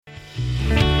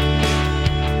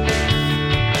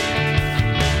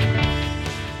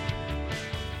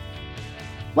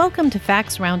Welcome to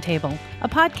Facts Roundtable, a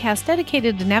podcast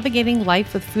dedicated to navigating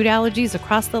life with food allergies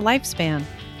across the lifespan,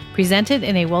 presented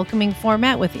in a welcoming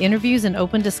format with interviews and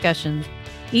open discussions.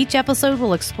 Each episode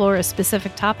will explore a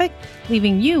specific topic,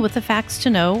 leaving you with the facts to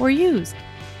know or use.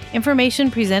 Information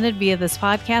presented via this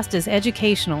podcast is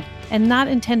educational and not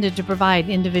intended to provide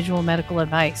individual medical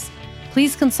advice.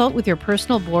 Please consult with your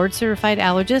personal board-certified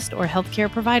allergist or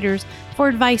healthcare providers for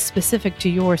advice specific to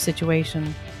your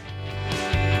situation.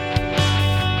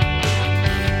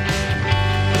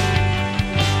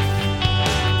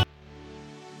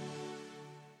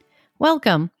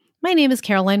 Welcome. My name is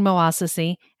Caroline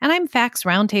Moassessi, and I'm Facts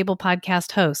Roundtable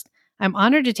podcast host. I'm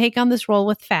honored to take on this role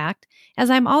with FACT, as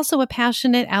I'm also a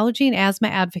passionate allergy and asthma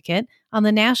advocate on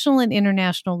the national and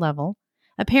international level,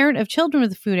 a parent of children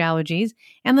with food allergies,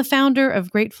 and the founder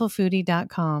of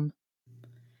GratefulFoodie.com.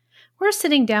 We're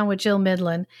sitting down with Jill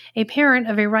Midland, a parent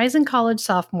of a rising college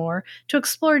sophomore, to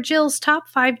explore Jill's top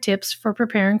 5 tips for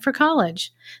preparing for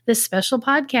college. This special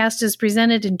podcast is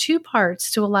presented in 2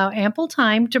 parts to allow ample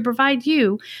time to provide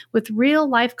you with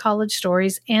real-life college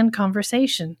stories and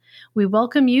conversation. We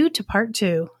welcome you to part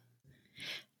 2.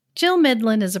 Jill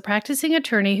Midland is a practicing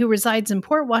attorney who resides in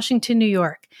Port Washington, New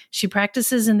York. She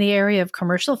practices in the area of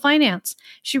commercial finance.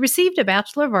 She received a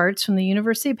Bachelor of Arts from the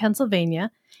University of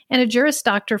Pennsylvania and a Juris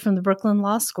Doctor from the Brooklyn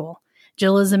Law School.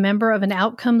 Jill is a member of an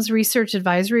Outcomes Research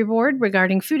Advisory Board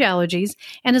regarding food allergies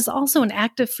and is also an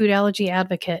active food allergy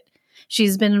advocate.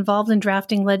 She's been involved in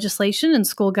drafting legislation and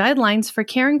school guidelines for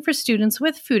caring for students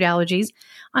with food allergies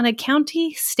on a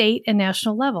county, state, and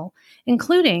national level,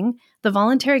 including the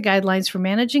voluntary guidelines for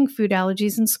managing food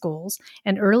allergies in schools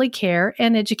and early care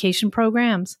and education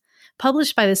programs,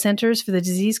 published by the Centers for the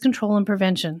Disease Control and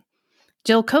Prevention.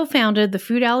 Jill co-founded the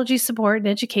Food Allergy Support and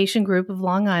Education Group of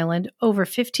Long Island over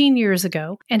 15 years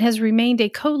ago and has remained a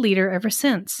co-leader ever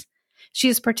since. She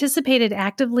has participated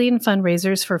actively in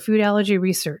fundraisers for food allergy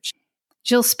research.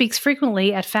 Jill speaks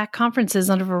frequently at FACT conferences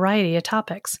on a variety of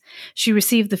topics. She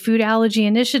received the Food Allergy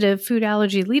Initiative Food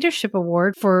Allergy Leadership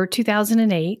Award for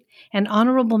 2008 and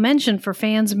honorable mention for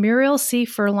FAN's Muriel C.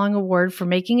 Furlong Award for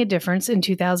Making a Difference in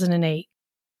 2008.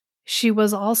 She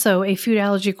was also a food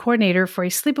allergy coordinator for a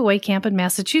sleepaway camp in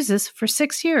Massachusetts for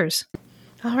 6 years.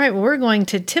 All right, well, we're going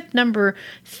to tip number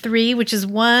 3, which is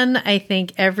one I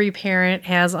think every parent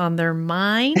has on their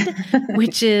mind,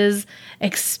 which is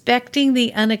expecting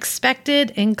the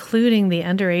unexpected, including the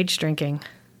underage drinking.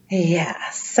 Yeah,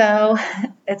 so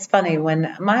it's funny. When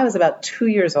I was about 2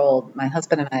 years old, my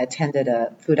husband and I attended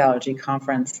a food allergy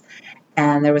conference,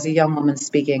 and there was a young woman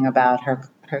speaking about her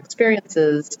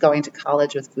experiences going to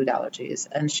college with food allergies.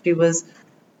 And she was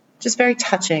just very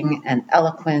touching and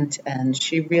eloquent. And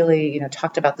she really,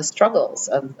 talked about the struggles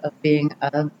of being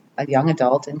a young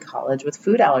adult in college with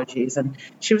food allergies. And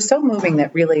she was so moving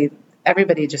that really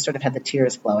everybody just sort of had the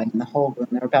tears flowing in the whole room.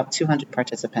 There were about 200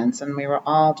 participants, and we were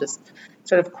all just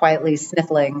sort of quietly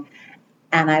sniffling.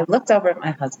 And I looked over at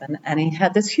my husband, and he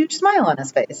had this huge smile on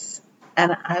his face.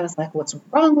 And I was like, what's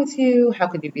wrong with you? How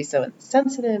could you be so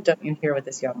insensitive? Don't you hear what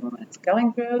this young woman is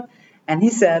going through? And he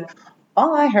said,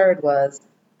 all I heard was,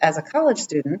 as a college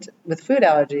student with food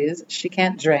allergies, she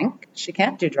can't drink, she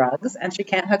can't do drugs, and she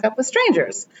can't hook up with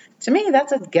strangers. To me,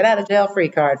 that's a get-out-of-jail-free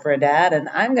card for a dad, and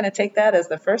I'm going to take that as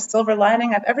the first silver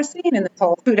lining I've ever seen in this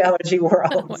whole food allergy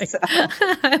world. Oh so.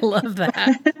 I love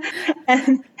that.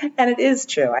 and it is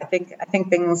true. I think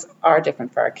things are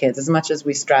different for our kids. As much as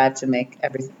we strive to make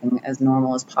everything as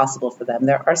normal as possible for them,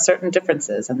 there are certain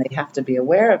differences, and they have to be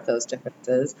aware of those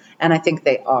differences, and I think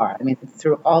they are. I mean,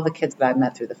 through all the kids that I've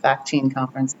met through the FACT Teen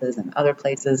Conference and other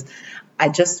places, I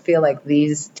just feel like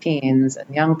these teens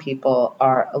and young people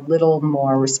are a little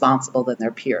more responsible than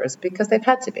their peers because they've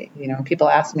had to be. When people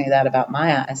ask me that about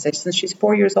Maya, I say since she's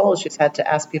 4 years old, she's had to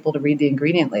ask people to read the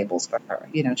ingredient labels for her.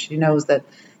 She knows that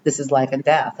this is life and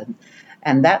death.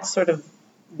 And that sort of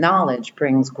knowledge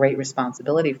brings great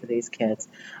responsibility for these kids.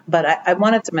 But I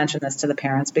wanted to mention this to the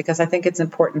parents because I think it's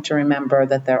important to remember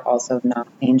that they're also not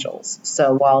angels.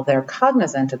 So while they're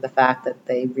cognizant of the fact that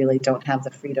they really don't have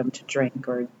the freedom to drink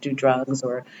or do drugs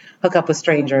or hook up with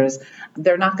strangers,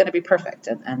 they're not going to be perfect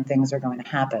and things are going to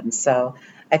happen. So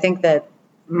I think that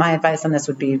my advice on this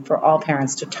would be for all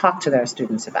parents to talk to their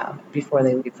students about it before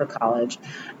they leave for college.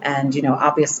 And,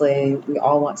 obviously we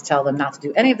all want to tell them not to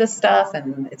do any of this stuff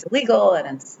and it's illegal and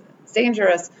it's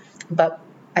dangerous. But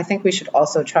I think we should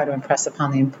also try to impress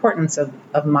upon the importance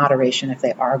of moderation if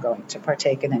they are going to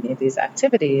partake in any of these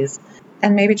activities,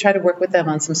 and maybe try to work with them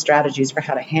on some strategies for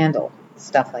how to handle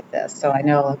stuff like this. So I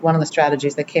know one of the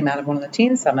strategies that came out of one of the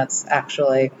teen summits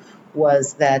actually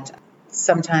was that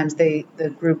sometimes the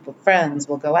group of friends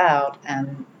will go out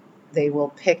and they will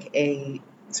pick a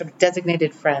sort of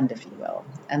designated friend, if you will,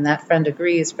 and that friend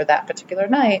agrees for that particular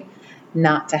night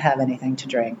not to have anything to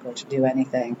drink or to do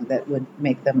anything that would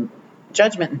make them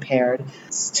judgment impaired,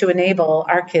 to enable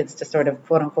our kids to sort of,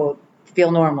 quote unquote,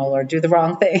 feel normal or do the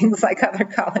wrong things like other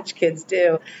college kids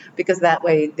do, because that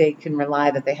way they can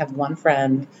rely that they have one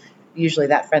friend. Usually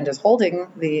that friend is holding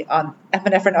the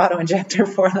epinephrine auto-injector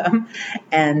for them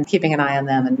and keeping an eye on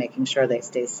them and making sure they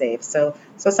stay safe. So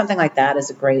something like that is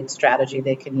a great strategy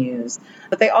they can use.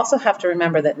 But they also have to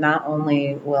remember that not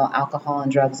only will alcohol and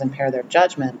drugs impair their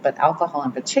judgment, but alcohol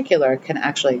in particular can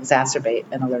actually exacerbate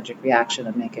an allergic reaction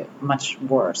and make it much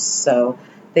worse. So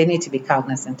they need to be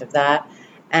cognizant of that.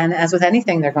 And as with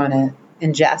anything they're going to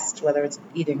ingest, whether it's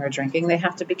eating or drinking, they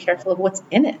have to be careful of what's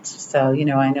in it. So,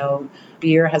 I know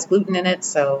beer has gluten in it,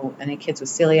 so any kids with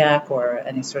celiac or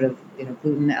any sort of,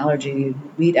 gluten allergy,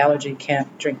 wheat allergy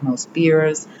can't drink most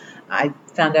beers. I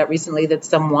found out recently that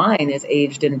some wine is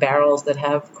aged in barrels that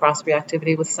have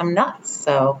cross-reactivity with some nuts.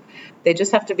 So they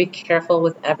just have to be careful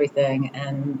with everything.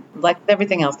 And like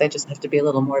everything else, they just have to be a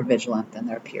little more vigilant than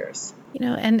their peers.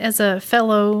 And as a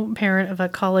fellow parent of a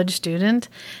college student,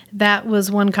 that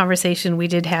was one conversation we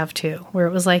did have too, where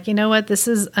it was like, you know what, this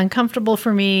is uncomfortable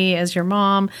for me as your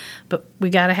mom, but we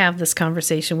got to have this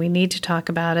conversation. We need to talk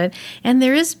about it. And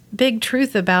there is big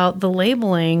truth about the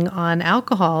labeling on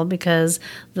alcohol, because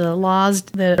the laws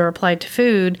that are applied to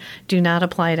food do not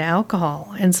apply to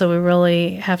alcohol. And so we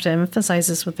really have to emphasize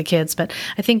this with the kids. But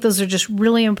I think those are just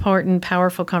really important,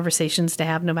 powerful conversations to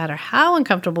have, no matter how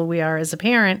uncomfortable we are as a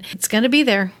parent. It's going to be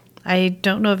there. I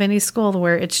don't know of any school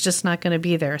where it's just not going to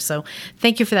be there. So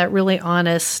thank you for that really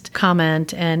honest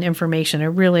comment and information. I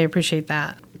really appreciate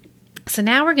that. So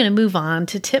now we're going to move on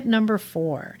to tip number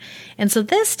 4. And so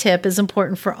this tip is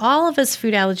important for all of us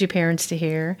food allergy parents to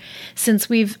hear, since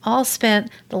we've all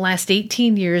spent the last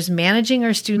 18 years managing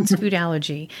our students' food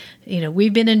allergy.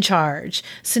 We've been in charge.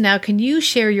 So now can you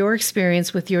share your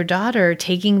experience with your daughter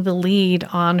taking the lead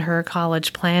on her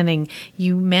college planning?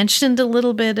 You mentioned a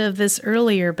little bit of this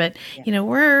earlier, but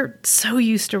we're so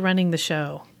used to running the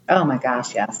show. Oh my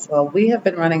gosh, yes. Well, we have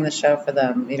been running the show for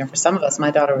them. For some of us,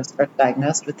 my daughter was first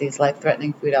diagnosed with these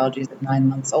life-threatening food allergies at 9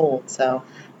 months old. So,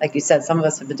 like you said, some of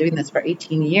us have been doing this for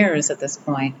 18 years at this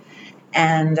point.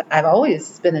 And I've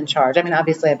always been in charge. I mean,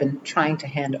 obviously, I've been trying to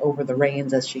hand over the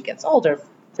reins as she gets older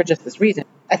for just this reason.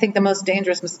 I think the most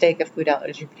dangerous mistake a food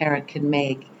allergy parent can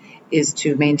make is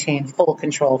to maintain full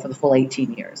control for the full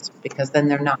 18 years, because then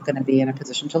they're not going to be in a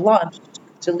position to launch,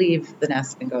 to leave the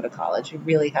nest and go to college. You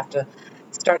really have to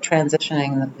start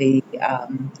transitioning the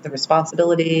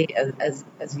responsibility as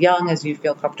young as you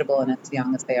feel comfortable and as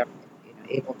young as they are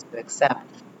able to accept.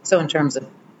 So in terms of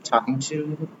talking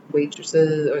to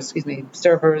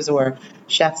servers or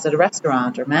chefs at a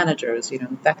restaurant or managers,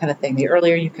 that kind of thing, the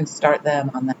earlier you can start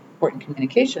them on that important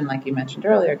communication, like you mentioned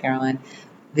earlier, Caroline,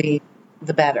 the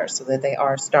better, so that they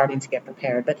are starting to get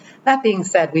prepared. But that being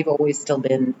said, we've always still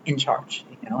been in charge,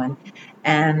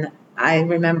 and I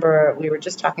remember we were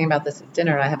just talking about this at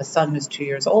dinner. I have a son who's 2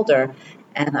 years older,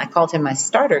 and I called him my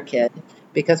starter kid,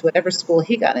 because whatever school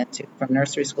he got into, from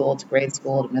nursery school to grade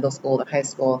school to middle school to high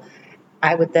school,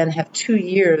 I would then have 2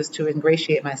 years to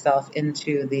ingratiate myself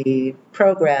into the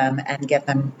program and get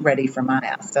them ready for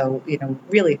Maya. So,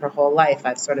 really her whole life,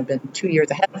 I've sort of been 2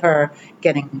 years ahead of her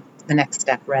getting the next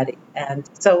step ready. And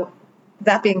so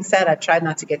that being said, I've tried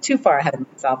not to get too far ahead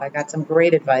of myself. I got some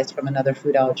great advice from another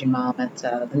food allergy mom at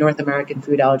the North American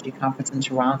Food Allergy Conference in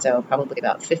Toronto, probably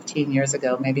about 15 years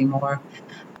ago, maybe more.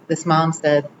 This mom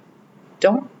said,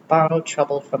 "Don't borrow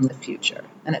trouble from the future."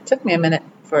 And it took me a minute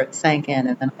for it sank in,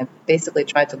 and then I basically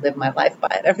tried to live my life by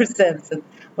it ever since. And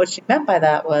what she meant by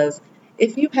that was,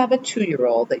 if you have a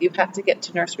 2-year-old that you have to get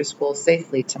to nursery school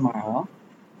safely tomorrow,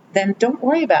 then don't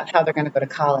worry about how they're going to go to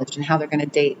college and how they're going to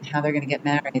date and how they're going to get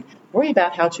married. Worry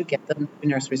about how to get them to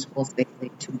nursery school safely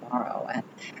tomorrow. And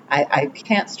I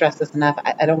can't stress this enough.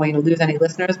 I don't want you to lose any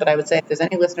listeners, but I would say if there's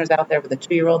any listeners out there with a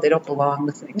 2-year-old, they don't belong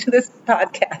listening to this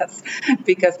podcast,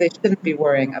 because they shouldn't be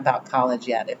worrying about college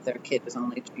yet if their kid is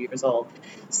only 2 years old.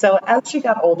 So as she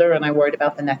got older and I worried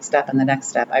about the next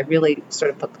step, I really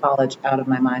sort of put college out of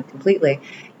my mind completely.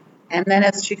 And then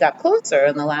as she got closer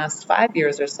in the last 5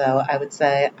 years or so, I would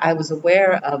say I was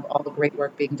aware of all the great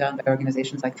work being done by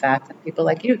organizations like FACT and people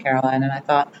like you, Caroline. And I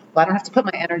thought, well, I don't have to put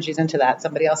my energies into that.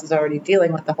 Somebody else is already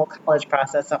dealing with the whole college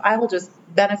process. So I will just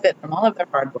benefit from all of their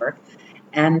hard work.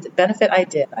 And benefit I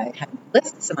did. I had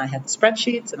lists and I had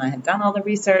spreadsheets and I had done all the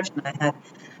research and I had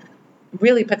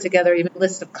really put together even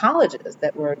lists of colleges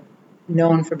that were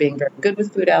known for being very good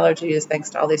with food allergies,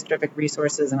 thanks to all these terrific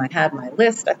resources. And I had my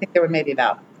list. I think there were maybe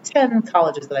about 10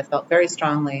 colleges that I felt very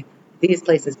strongly, these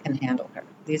places can handle her.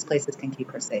 These places can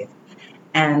keep her safe.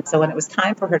 And so when it was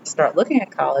time for her to start looking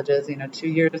at colleges, 2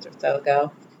 years or so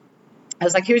ago, I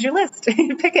was like, here's your list.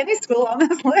 You pick any school on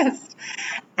this list.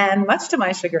 And much to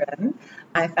my chagrin,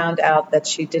 I found out that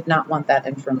she did not want that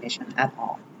information at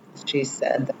all. She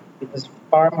said that it was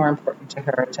far more important to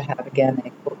her to have, again, a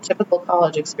quote, typical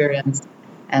college experience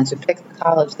and to pick the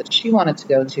college that she wanted to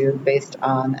go to based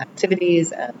on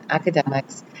activities and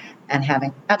academics and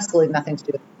having absolutely nothing to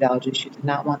do with food allergies. She did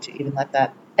not want to even let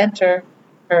that enter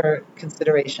her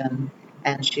consideration.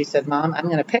 And she said, Mom, I'm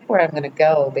going to pick where I'm going to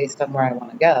go based on where I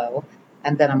want to go,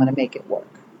 and then I'm going to make it work.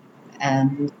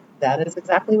 And that is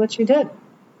exactly what she did.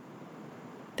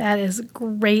 That is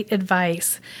great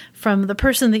advice from the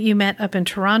person that you met up in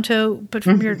Toronto, but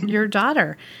from your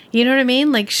daughter. You know what I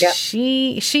mean? Like Yep.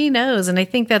 she knows. And I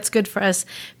think that's good for us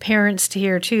parents to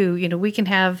hear too. We can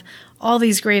have all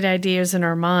these great ideas in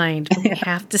our mind, but we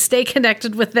have to stay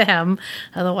connected with them.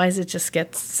 Otherwise it just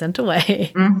gets sent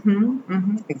away.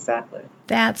 Exactly.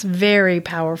 That's very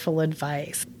powerful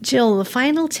advice. Jill, the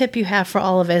final tip you have for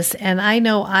all of us, and I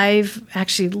know I've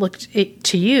actually looked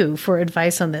to you for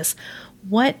advice on this.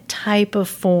 What type of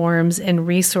forms and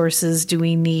resources do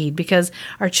we need? Because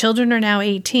our children are now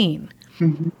 18.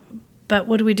 But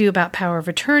what do we do about power of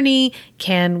attorney?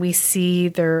 Can we see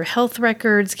their health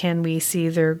records? Can we see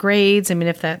their grades? I mean,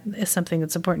 if that is something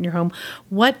that's important in your home,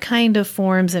 what kind of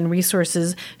forms and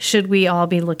resources should we all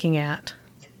be looking at?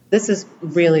 This is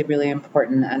really, really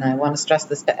important, and I want to stress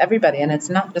this to everybody, and it's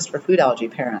not just for food allergy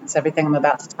parents. Everything I'm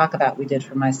about to talk about, we did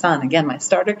for my son. Again, my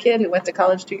starter kid who went to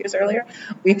college 2 years earlier,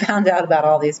 we found out about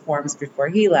all these forms before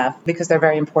he left because they're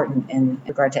very important in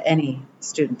regard to any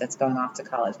student that's going off to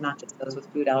college, not just those with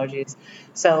food allergies.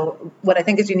 So what I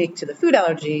think is unique to the food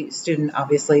allergy student,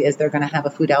 obviously, is they're going to have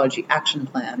a food allergy action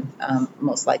plan,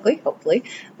 most likely, hopefully,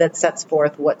 that sets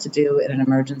forth what to do in an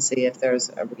emergency if there's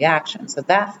a reaction. So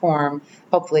that form,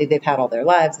 hopefully, they've had all their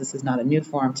lives. This is not a new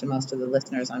form to most of the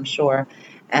listeners, I'm sure.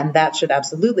 And that should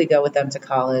absolutely go with them to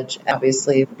college.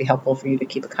 Obviously, it would be helpful for you to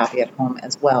keep a copy at home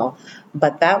as well.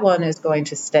 But that one is going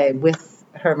to stay with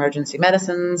her emergency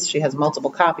medicines. She has multiple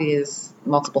copies,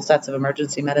 multiple sets of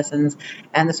emergency medicines.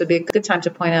 And this would be a good time to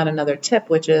point out another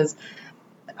tip, which is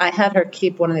I had her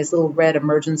keep one of these little red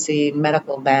emergency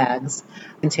medical bags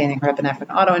containing her epinephrine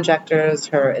autoinjectors,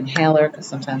 her inhaler, because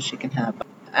sometimes she can have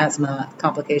asthma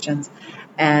complications,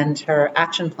 and her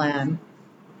action plan,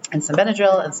 and some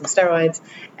Benadryl and some steroids,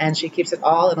 and she keeps it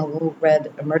all in a little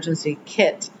red emergency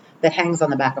kit that hangs on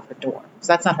the back of her door.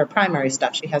 So that's not her primary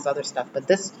stuff. She has other stuff. But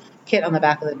this kit on the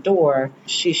back of the door,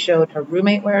 she showed her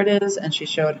roommate where it is, and she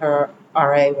showed her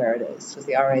RA where it is, because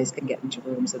the RAs can get into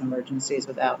rooms in emergencies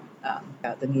without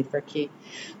the need for a key.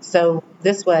 So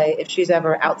this way, if she's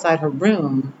ever outside her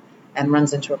room and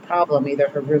runs into a problem, either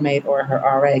her roommate or her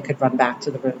RA could run back to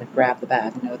the room and grab the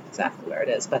bag and know exactly where it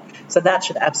is. So that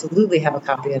should absolutely have a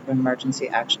copy of an emergency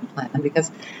action plan. Because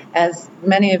as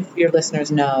many of your listeners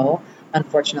know,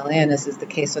 unfortunately, and this is the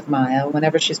case with Maya,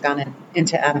 whenever she's gone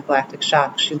into anaphylactic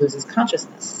shock, she loses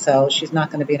consciousness. So she's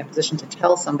not going to be in a position to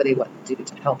tell somebody what to do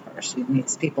to help her. She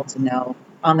needs people to know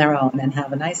on their own and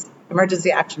have a nice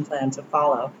emergency action plan to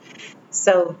follow.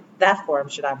 So that form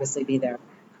should obviously be there.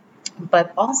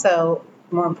 But also,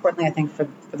 more importantly, I think for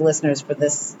the listeners for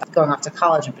this going off to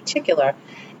college in particular,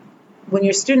 when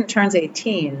your student turns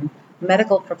 18,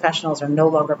 medical professionals are no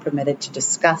longer permitted to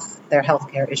discuss their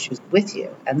healthcare issues with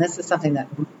you. And this is something that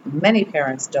many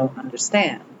parents don't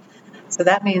understand. So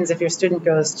that means if your student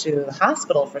goes to the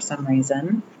hospital for some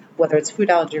reason, whether it's food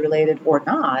allergy related or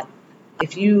not,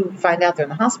 if you find out they're in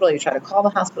the hospital, you try to call the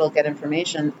hospital, get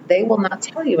information, they will not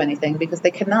tell you anything because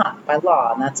they cannot by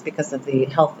law. And that's because of the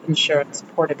Health Insurance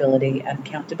Portability and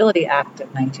Accountability Act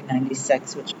of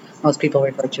 1996, which most people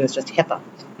refer to as just HIPAA.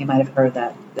 You might have heard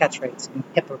that catchphrase,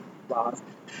 HIPAA laws.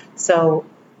 So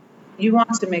you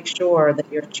want to make sure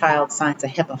that your child signs a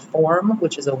HIPAA form,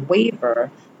 which is a waiver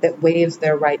that waives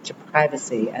their right to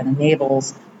privacy and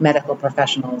enables medical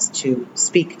professionals to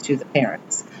speak to the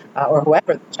parents. Or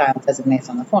whoever the child designates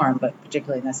on the form, but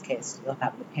particularly in this case, you'll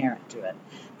have the parent do it.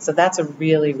 So that's a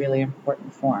really, really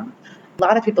important form. A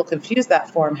lot of people confuse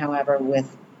that form, however,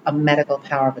 with a medical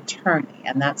power of attorney,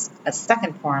 and that's a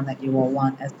second form that you will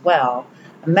want as well.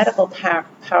 A medical power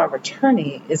of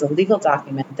attorney is a legal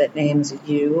document that names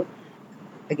you,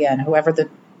 again, whoever the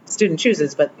student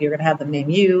chooses, but you're going to have them name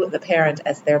you, the parent,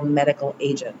 as their medical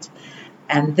agent.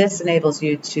 And this enables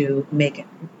you to make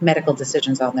medical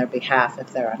decisions on their behalf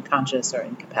if they're unconscious or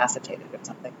incapacitated or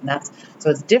something. And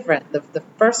so it's different. The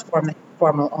first form that you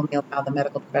form will only allow the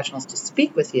medical professionals to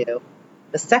speak with you.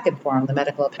 The second form, the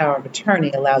medical power of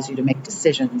attorney, allows you to make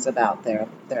decisions about their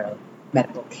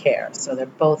medical care. So they're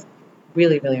both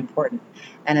really, really important.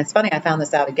 And it's funny, I found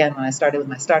this out again when I started with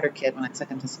my starter kid, when I took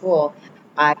him to school.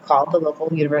 I called the local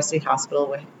university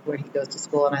hospital where he goes to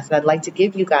school, and I said, I'd like to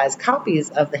give you guys copies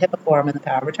of the HIPAA form and the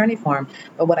power of attorney form.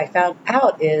 But what I found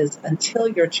out is until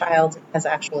your child has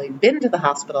actually been to the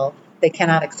hospital, they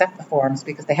cannot accept the forms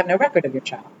because they have no record of your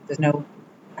child. There's no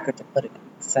record to put it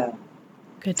in. So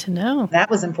good to know. That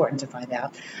was important to find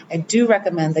out. I do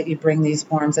recommend that you bring these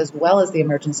forms as well as the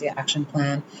emergency action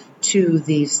plan to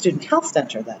the student health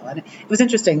center, though. And it was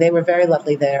interesting. They were very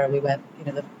lovely there. We went,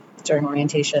 during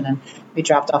orientation, and we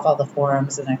dropped off all the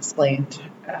forms and explained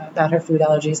about her food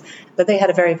allergies. But they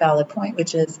had a very valid point,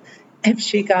 which is if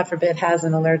she, God forbid, has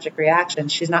an allergic reaction,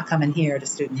 she's not coming here to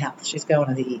student health. She's going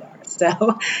to the ER.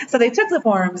 So they took the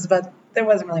forms, but there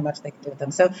wasn't really much they could do with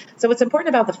them. So what's important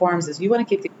about the forms is you want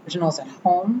to keep the originals at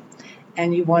home,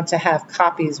 and you want to have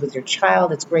copies with your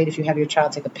child. It's great if you have your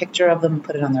child take a picture of them and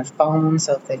put it on their phone,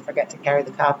 so if they forget to carry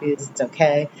the copies, it's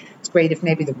okay. It's great if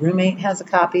maybe the roommate has a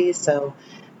copy, so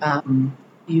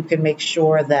you can make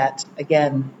sure that,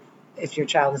 again, if your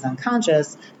child is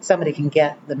unconscious, somebody can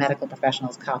get the medical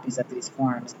professionals copies of these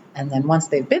forms. And then once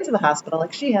they've been to the hospital,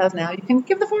 like she has now, you can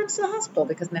give the forms to the hospital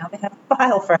because now they have a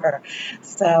file for her.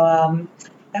 So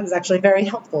that was actually very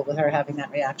helpful with her having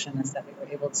that reaction, is that we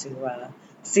were able to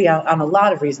see on a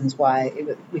lot of reasons why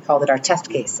we called it our test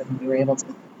case, and we were able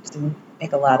to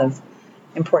make a lot of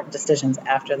important decisions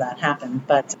after that happened.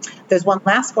 But there's one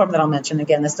last form that I'll mention.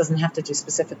 Again, this doesn't have to do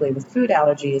specifically with food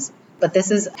allergies, but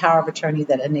this is a power of attorney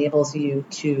that enables you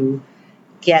to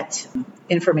get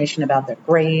information about their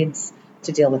grades,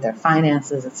 to deal with their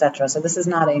finances, etc. So this is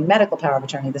not a medical power of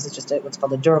attorney. This is just what's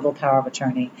called a durable power of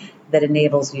attorney that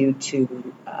enables you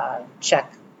to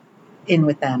check in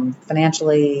with them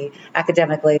financially,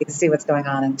 academically, see what's going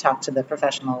on, and talk to the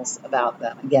professionals about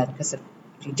them. Again, because if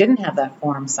you didn't have that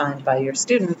form signed by your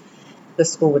student, the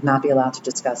school would not be allowed to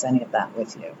discuss any of that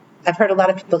with you. I've heard a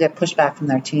lot of people get pushback from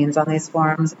their teens on these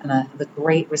forms, and the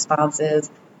great response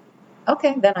is,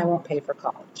 okay, then I won't pay for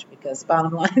college, because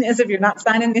bottom line is if you're not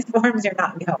signing these forms, you're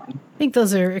not going. I think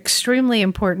those are extremely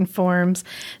important forms.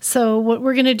 So what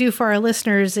we're going to do for our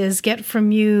listeners is get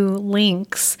from you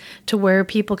links to where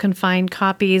people can find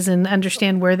copies and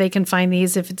understand where they can find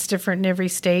these if it's different in every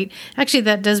state. Actually,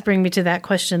 that does bring me to that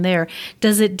question there.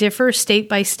 Does it differ state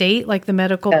by state, like the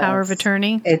medical power of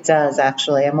attorney? It does,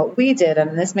 actually. And what we did,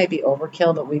 and this may be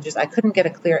overkill, but I couldn't get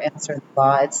a clear answer in the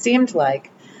law. It seemed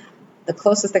like the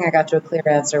closest thing I got to a clear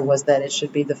answer was that it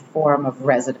should be the form of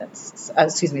residence.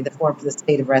 The form for the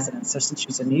state of residence. So since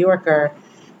she's a New Yorker,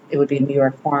 it would be a New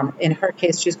York form. In her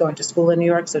case, she's going to school in New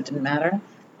York, so it didn't matter.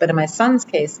 But in my son's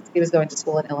case, he was going to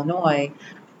school in Illinois.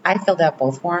 I filled out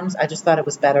both forms. I just thought it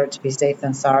was better to be safe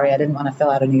than sorry. I didn't want to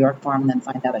fill out a New York form and then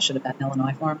find out I should have had an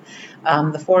Illinois form.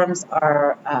 The forms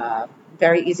are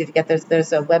very easy to get.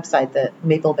 There's a website, that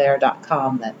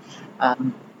maplebear.com, that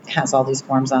has all these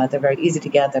forms on it. They're very easy to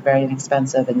get. They're very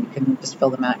inexpensive, and you can just fill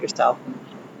them out yourself and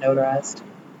notarized.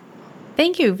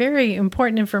 Thank you. Very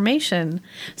important information.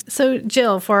 So,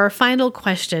 Jill, for our final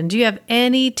question, do you have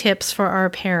any tips for our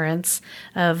parents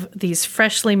of these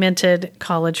freshly minted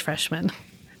college freshmen?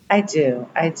 I do.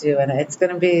 And it's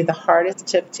going to be the hardest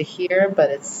tip to hear,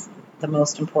 but it's the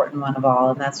most important one of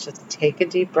all, and that's just take a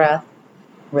deep breath,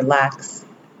 relax,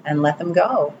 and let them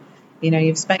go.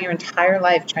 You've spent your entire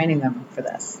life training them for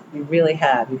this. You really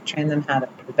have. You've trained them how to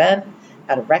prevent,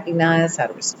 how to recognize, how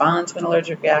to respond to an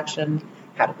allergic reaction,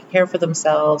 how to care for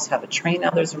themselves, how to train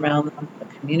others around them, how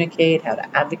to communicate, how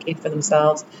to advocate for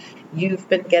themselves. You've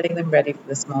been getting them ready for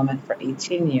this moment for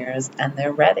 18 years, and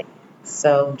they're ready.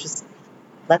 So just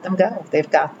let them go. They've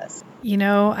got this.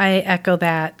 I echo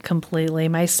that completely.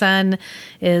 My son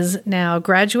is now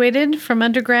graduated from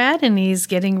undergrad, and he's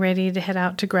getting ready to head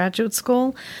out to graduate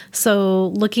school. So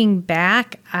looking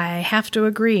back, I have to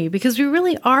agree, because we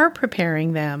really are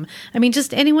preparing them. I mean,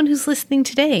 just anyone who's listening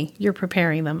today, you're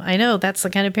preparing them. I know that's the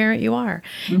kind of parent you are.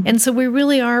 Mm-hmm. And so we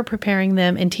really are preparing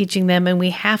them and teaching them, and we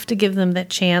have to give them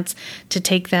that chance to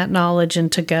take that knowledge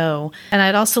and to go. And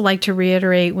I'd also like to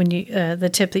reiterate when the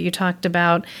tip that you talked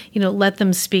about, let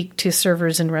them speak to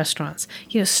servers in restaurants.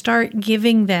 Start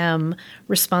giving them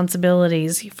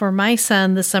responsibilities. For my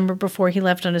son, the summer before he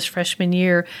left on his freshman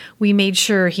year, we made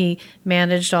sure he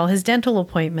managed all his dental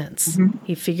appointments. Mm-hmm.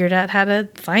 He figured out how to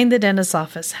find the dentist's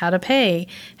office, how to pay,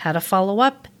 how to follow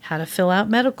up, how to fill out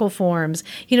medical forms,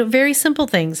 very simple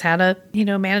things, how to,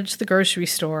 manage the grocery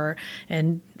store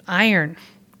and iron.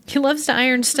 He loves to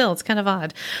iron still. It's kind of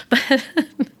odd.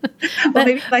 Well,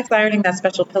 maybe he likes ironing that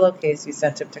special pillowcase you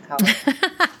sent him to college.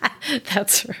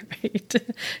 That's right.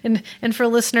 And for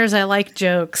listeners, I like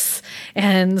jokes.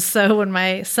 And so when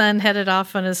my son headed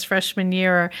off on his freshman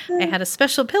year, I had a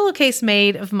special pillowcase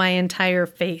made of my entire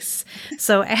face.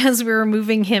 So as we were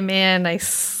moving him in, I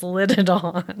slid it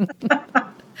on.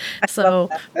 So,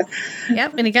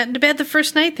 yep. And he got into bed the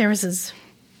first night. There was his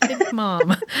big mom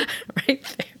right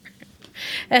there.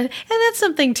 And that's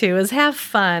something, too, is have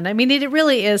fun. I mean, it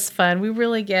really is fun. We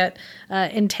really get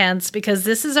intense because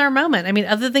this is our moment. I mean,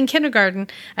 other than kindergarten,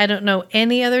 I don't know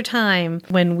any other time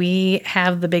when we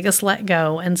have the biggest let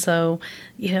go. And so,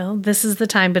 this is the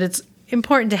time. But it's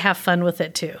important to have fun with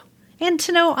it, too. And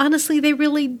to know, honestly, they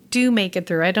really do make it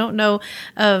through. I don't know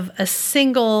of a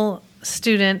single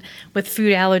student with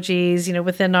food allergies,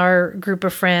 within our group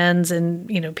of friends and,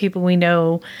 people we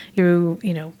know through,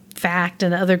 FACT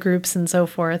and other groups and so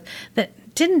forth that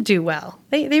didn't do well.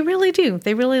 They really do.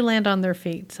 They really land on their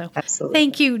feet. So Absolutely.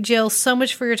 Thank you, Jill, so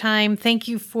much for your time. Thank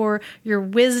you for your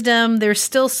wisdom. There's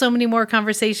still so many more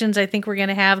conversations I think we're going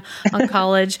to have on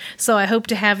college. So I hope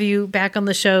to have you back on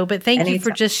the show. But thank you for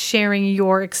just sharing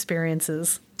your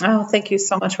experiences. Oh, thank you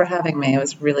so much for having me. It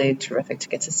was really terrific to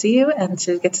get to see you and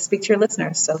to get to speak to your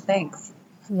listeners. So thanks.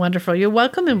 Wonderful. You're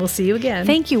welcome, and we'll see you again.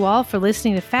 Thank you all for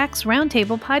listening to Facts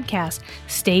Roundtable Podcast.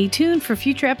 Stay tuned for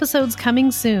future episodes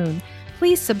coming soon.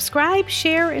 Please subscribe,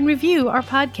 share, and review our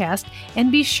podcast,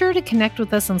 and be sure to connect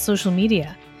with us on social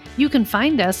media. You can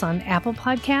find us on Apple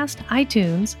Podcast,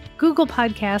 iTunes, Google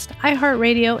Podcast,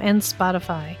 iHeartRadio, and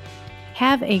Spotify.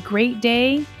 Have a great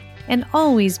day, and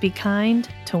always be kind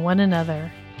to one another.